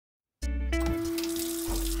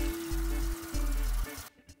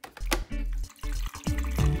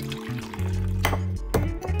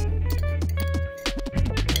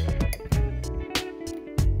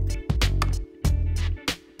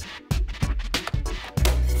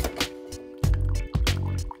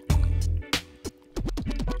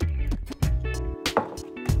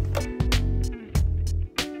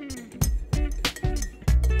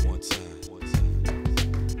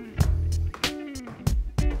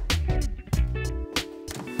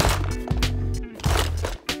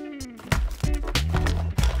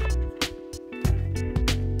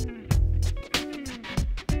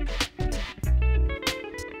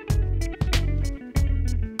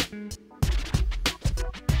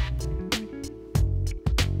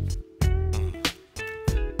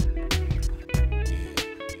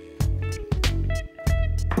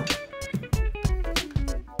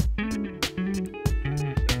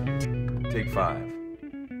5.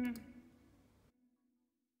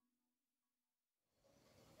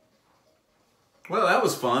 Well, that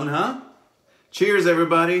was fun, huh? Cheers,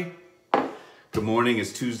 everybody. Good morning.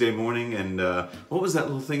 It's Tuesday morning, and what was that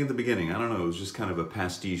little thing at the beginning? I don't know. It was just kind of a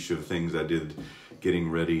pastiche of things I did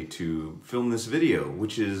getting ready to film this video,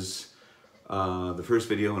 which is the first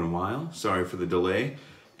video in a while. Sorry for the delay.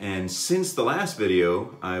 And since the last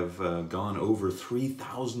video, I've gone over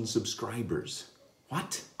 3,000 subscribers.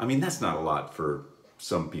 What? I mean, that's not a lot for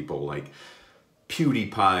some people, like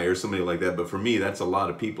PewDiePie or somebody like that, but for me, that's a lot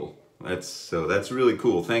of people. That's really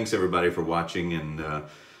cool. Thanks everybody for watching and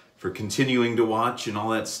for continuing to watch and all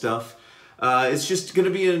that stuff. It's just going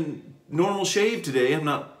to be a normal shave today.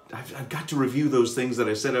 I've got to review those things that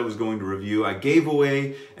I said I was going to review. I gave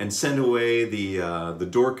away and sent away the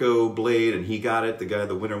Dorco blade, and he got it.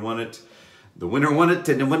 The winner won it. The winner won it,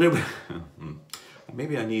 and the winner...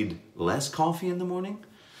 Maybe I need less coffee in the morning?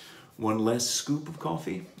 One less scoop of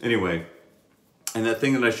coffee? Anyway, and that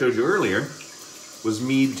thing that I showed you earlier was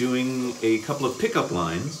me doing a couple of pickup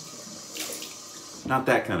lines. Not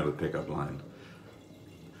that kind of a pickup line.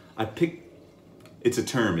 It's a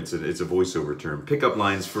term, it's a voiceover term. Pickup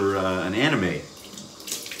lines for an anime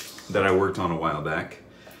that I worked on a while back.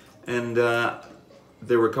 And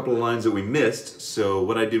there were a couple of lines that we missed, so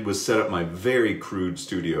what I did was set up my very crude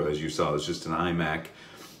studio, as you saw. It was just an iMac,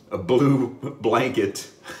 a blue blanket,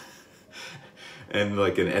 and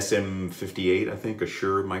like an SM58, I think, a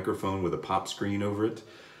Shure microphone with a pop screen over it.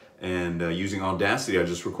 And using Audacity, I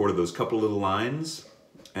just recorded those couple little lines,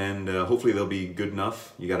 and hopefully they'll be good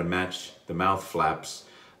enough. You gotta match the mouth flaps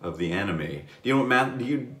of the anime. Do you know what,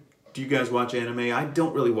 do you guys watch anime? I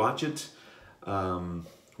don't really watch it.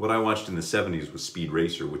 What I watched in the 70s was Speed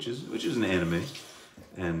Racer, which is an anime,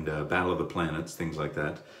 and Battle of the Planets, things like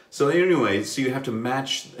that. So anyway, so you have to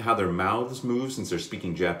match how their mouths move since they're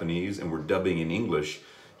speaking Japanese and we're dubbing in English.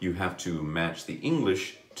 You have to match the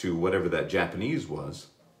English to whatever that Japanese was.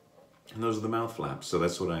 And those are the mouth flaps. So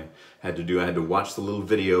that's what I had to do. I had to watch the little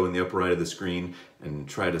video in the upper right of the screen and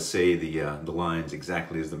try to say the lines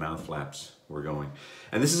exactly as the mouth flaps were going.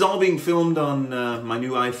 And this is all being filmed on my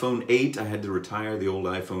new iPhone 8. I had to retire the old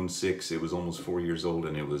iPhone 6. It was almost 4 years old,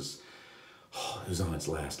 and it was on its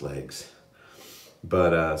last legs.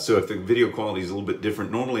 But so if the video quality is a little bit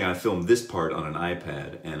different, normally I film this part on an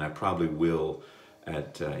iPad, and I probably will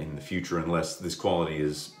in the future, unless this quality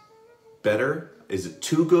is better. Is it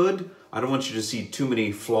too good? I don't want you to see too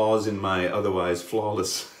many flaws in my otherwise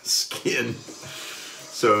flawless skin.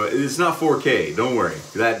 So it's not 4K, don't worry.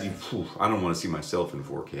 I don't want to see myself in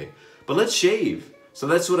 4K. But let's shave. So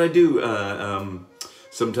that's what I do.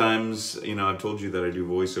 Sometimes, you know, I've told you that I do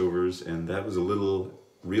voiceovers, and that was a little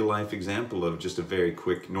real-life example of just a very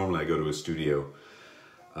quick... Normally I go to a studio.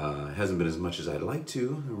 It hasn't been as much as I'd like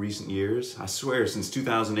to in recent years. I swear, since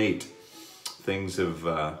 2008, things have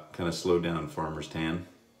kind of slowed down. Farmer's tan.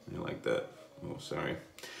 I like that. Oh, sorry.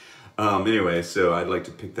 Anyway, so I'd like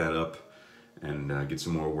to pick that up and get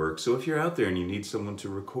some more work. So if you're out there and you need someone to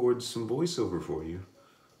record some voiceover for you,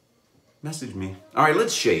 message me. All right,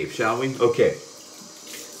 let's shave, shall we? Okay.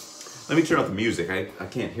 Let me turn off the music. I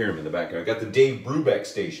can't hear him in the background. I got the Dave Brubeck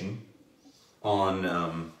station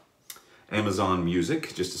on Amazon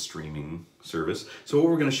Music, just a streaming service. So what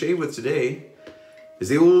we're going to shave with today is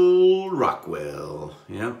the old Rockwell.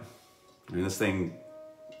 Yep. And this thing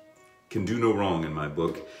can do no wrong in my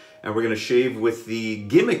book. And we're going to shave with the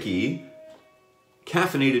gimmicky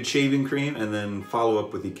caffeinated shaving cream, and then follow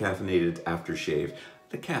up with the caffeinated aftershave.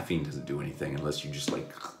 The caffeine doesn't do anything unless you just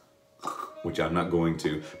like, which I'm not going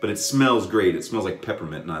to, but it smells great. It smells like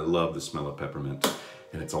peppermint, and I love the smell of peppermint.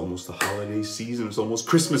 And it's almost the holiday season. It's almost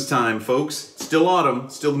Christmas time, folks. It's still autumn,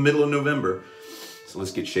 still the middle of November. So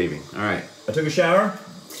let's get shaving. All right, I took a shower,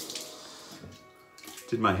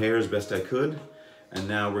 did my hair as best I could, and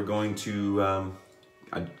now we're going to,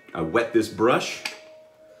 I wet this brush,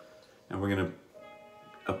 and we're gonna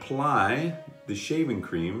apply the shaving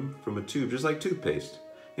cream from a tube, just like toothpaste.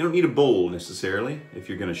 You don't need a bowl necessarily if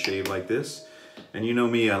you're gonna shave like this. And you know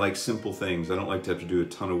me, I like simple things. I don't like to have to do a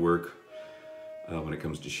ton of work when it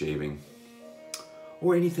comes to shaving.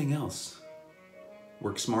 Or anything else.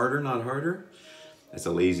 Work smarter, not harder. That's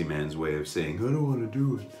a lazy man's way of saying, I don't want to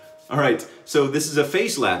do it. All right, so this is a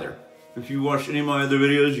face lather. If you watch any of my other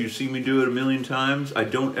videos, you see me do it a million times. I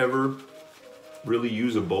don't ever really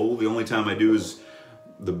use a bowl. The only time I do is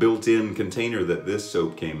the built-in container that this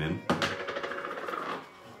soap came in.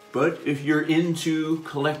 But if you're into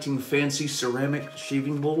collecting fancy ceramic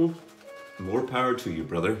shaving bowls, more power to you,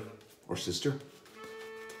 brother or sister.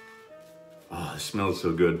 Oh, it smells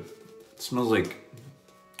so good. It smells like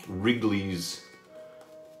Wrigley's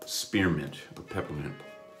spearmint or peppermint.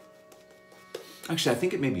 Actually, I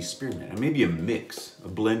think it may be spearmint. It may be a mix, a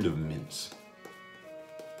blend of mints.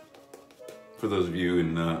 For those of you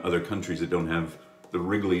in other countries that don't have the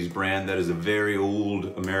Wrigley's brand, that is a very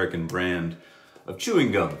old American brand of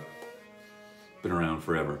chewing gum. Been around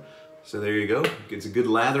forever. So there you go. Gets a good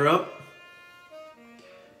lather up.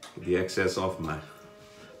 Get the excess off my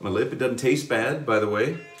lip. It doesn't taste bad, by the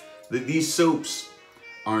way. These soaps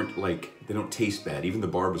aren't like, they don't taste bad. Even the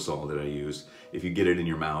Barbasol that I use, if you get it in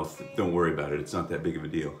your mouth, don't worry about it. It's not that big of a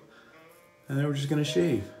deal. And then we're just gonna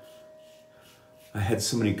shave. I had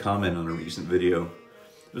somebody comment on a recent video.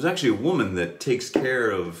 It was actually a woman that takes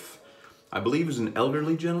care of, I believe it was an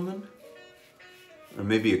elderly gentleman, or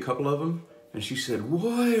maybe a couple of them. And she said,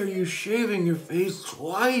 "Why are you shaving your face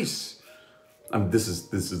twice?" This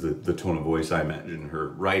is the tone of voice I imagine her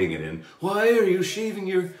writing it in. "Why are you shaving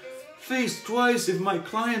your face twice? If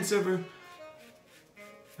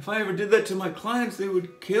I ever did that to my clients, they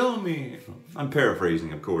would kill me." I'm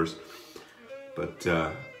paraphrasing, of course, but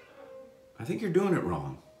I think you're doing it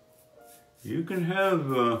wrong. You can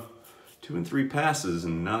have 2 and 3 passes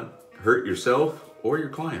and not hurt yourself or your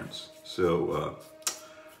clients. So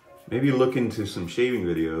maybe look into some shaving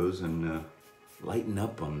videos and lighten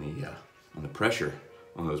up on the pressure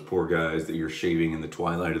on those poor guys that you're shaving in the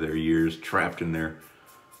twilight of their years, trapped in their,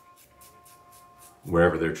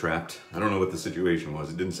 wherever they're trapped. I don't know what the situation was.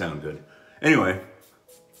 It didn't sound good. Anyway,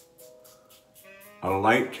 a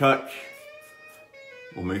light touch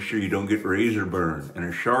will make sure you don't get razor burn, and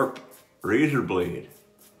a sharp razor blade.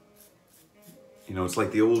 You know, it's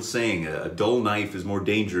like the old saying, a dull knife is more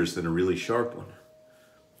dangerous than a really sharp one.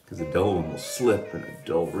 Because a dull one will slip and a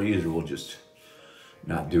dull razor will just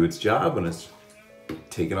not do its job when it's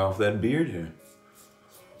taking off that beard hair.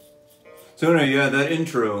 So anyway, yeah, that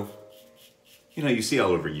intro, you know, you see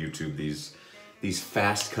all over YouTube these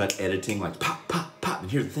fast cut editing, like pop, pop, pop,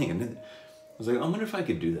 and here's the thing. And then I was like, I wonder if I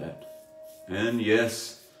could do that. And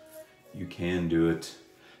yes, you can do it.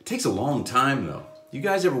 It takes a long time though. You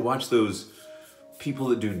guys ever watch those people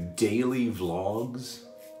that do daily vlogs?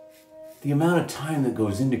 The amount of time that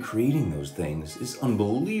goes into creating those things is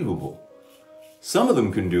unbelievable. Some of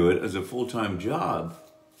them can do it as a full-time job.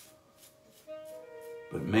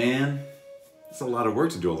 But man, it's a lot of work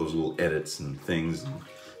to do all those little edits and things.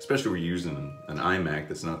 Especially when you're using an iMac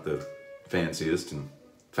that's not the fanciest and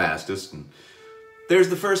fastest. And there's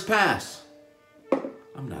the first pass.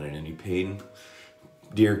 I'm not in any pain,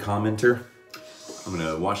 dear commenter. I'm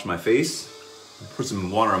gonna wash my face, put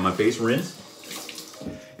some water on my face, rinse.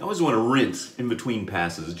 I always want to rinse in between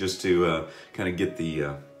passes just to kind of get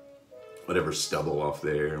the whatever stubble off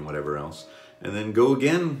there and whatever else. And then go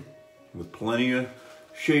again with plenty of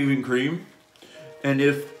shaving cream. And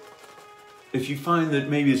if you find that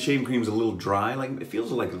maybe the shaving cream is a little dry, like it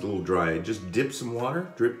feels like it's a little dry, just dip some water,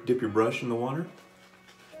 dip your brush in the water.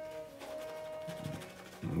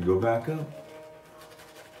 And go back up.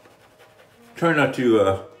 Try not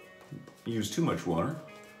to use too much water.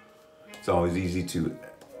 It's always easy to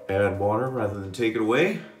add water rather than take it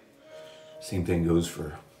away. Same thing goes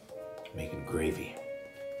for making gravy.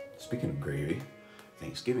 Speaking of gravy,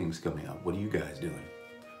 Thanksgiving's coming up. What are you guys doing?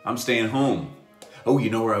 I'm staying home. Oh,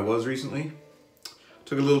 you know where I was recently?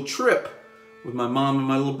 Took a little trip with my mom and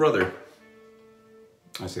my little brother.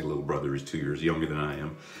 I say little brother, he's 2 years younger than I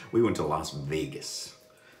am. We went to Las Vegas.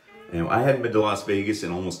 And I hadn't been to Las Vegas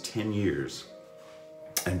in almost 10 years.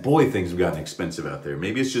 And boy, things have gotten expensive out there.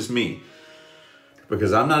 Maybe it's just me,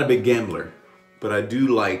 because I'm not a big gambler, but I do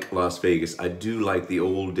like Las Vegas. I do like the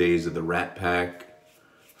old days of the Rat Pack,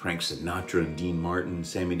 Frank Sinatra and Dean Martin,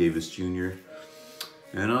 Sammy Davis Jr.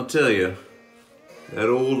 And I'll tell you, that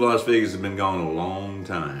old Las Vegas has been gone a long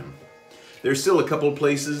time. There's still a couple of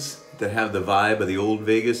places that have the vibe of the old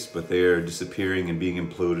Vegas, but they are disappearing and being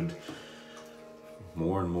imploded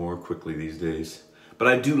more and more quickly these days. But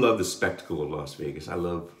I do love the spectacle of Las Vegas. I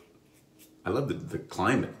love the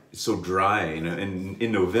climate. It's so dry, you know, and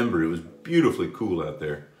in November it was beautifully cool out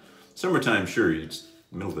there. Summertime, sure, it's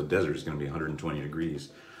the middle of the desert, it's gonna be 120 degrees,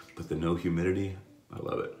 but the no humidity, I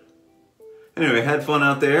love it. Anyway, had fun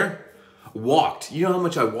out there. Walked. You know how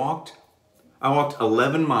much I walked? I walked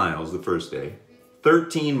 11 miles the first day,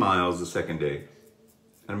 13 miles the second day,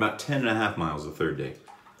 and about 10.5 miles the third day.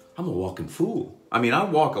 I'm a walking fool. I mean, I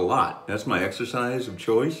walk a lot. That's my exercise of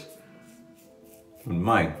choice.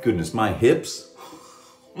 My goodness, my hips.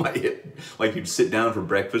 My hip. Like you'd sit down for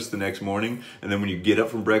breakfast the next morning, and then when you get up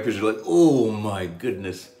from breakfast, you're like, oh my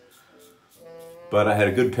goodness. But I had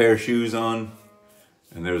a good pair of shoes on,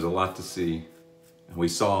 and there was a lot to see. And we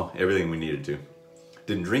saw everything we needed to.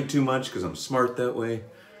 Didn't drink too much because I'm smart that way.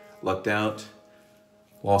 Lucked out.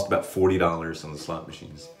 Lost about $40 on the slot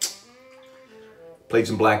machines. Played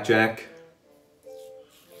some blackjack.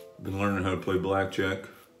 Been learning how to play blackjack.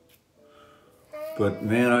 But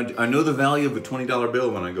man, I know the value of a $20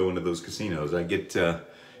 bill when I go into those casinos. I get,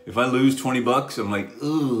 if I lose 20 bucks, I'm like,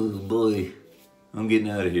 oh boy, I'm getting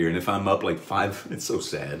out of here. And if I'm up like $5, it's so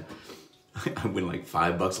sad. I win like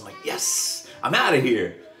 $5, I'm like, yes, I'm out of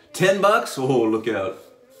here. 10 bucks, oh, look out.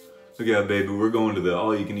 Look out, baby, we're going to the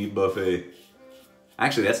all-you-can-eat buffet.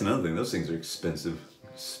 Actually, that's another thing, those things are expensive.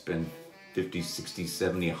 Spend $50, $60,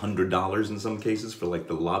 $70, $100 in some cases for like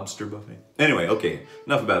the lobster buffet. Anyway, okay,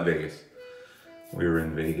 enough about Vegas. We were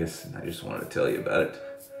in Vegas and I just wanted to tell you about it.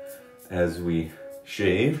 As we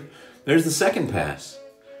shave, there's the second pass.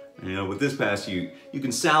 You know, with this pass, you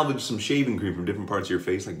can salvage some shaving cream from different parts of your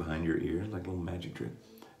face, like behind your ear, like a little magic trick,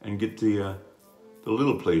 and get the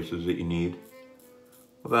little places that you need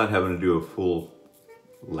without having to do a full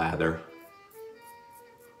lather.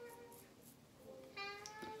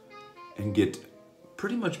 And get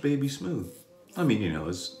pretty much baby smooth. I mean, you know,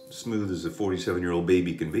 as smooth as a 47-year-old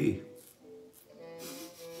baby can be.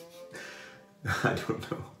 I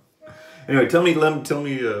don't know. Anyway, tell me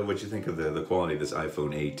what you think of the quality of this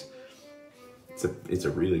iPhone 8. It's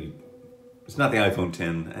not the iPhone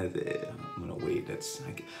 10. I'm gonna wait.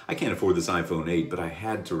 I can't afford this iPhone 8, but I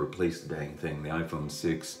had to replace the dang thing, the iPhone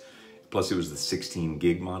 6. Plus, it was the 16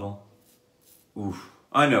 gig model. Oof.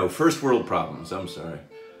 I know, first world problems. I'm sorry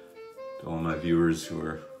to all my viewers who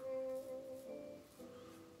are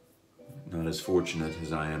not as fortunate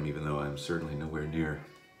as I am, even though I'm certainly nowhere near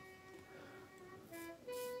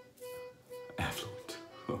affluent.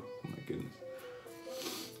 Oh my goodness.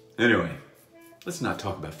 Anyway, let's not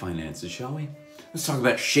talk about finances, shall we? Let's talk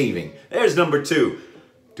about shaving. There's number 2.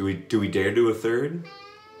 Do we dare do a third?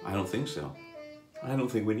 I don't think so. I don't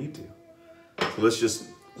think we need to. So let's just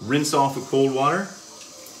rinse off with cold water.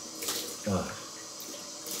 Ugh.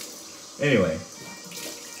 Anyway,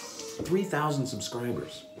 3,000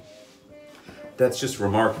 subscribers. That's just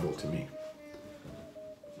remarkable to me.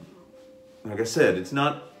 Like I said, it's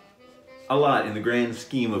not a lot in the grand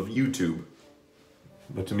scheme of YouTube,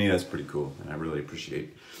 but to me that's pretty cool, and I really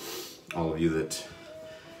appreciate all of you that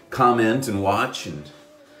comment and watch and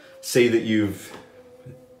say that you've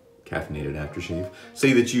caffeinated aftershave.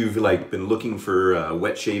 Say that you've like been looking for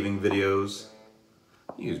wet shaving videos.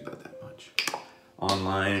 I use about that much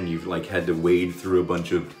online, and you've like had to wade through a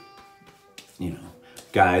bunch of, you know,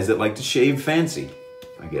 guys that like to shave fancy,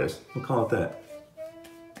 I guess. We'll call it that.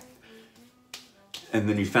 And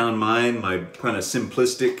then you found mine, my kind of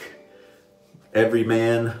simplistic,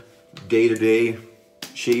 everyman, day-to-day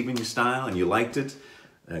shaving style, and you liked it.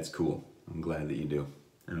 That's cool. I'm glad that you do.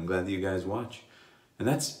 And I'm glad that you guys watch. And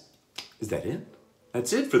is that it?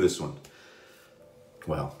 That's it for this one.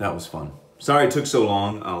 Well, that was fun. Sorry it took so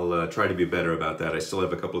long. I'll try to be better about that. I still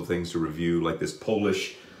have a couple of things to review, like this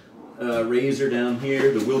Polish razor down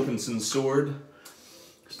here, the Wilkinson sword.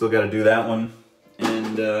 Still got to do that one.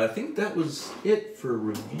 And I think that was it for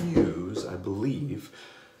reviews, I believe.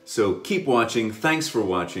 So keep watching. Thanks for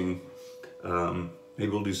watching. Maybe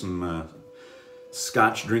we'll do some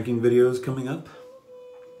scotch drinking videos coming up.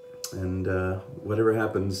 And whatever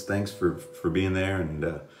happens, thanks for being there. And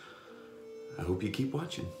I hope you keep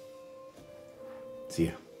watching. See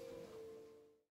ya.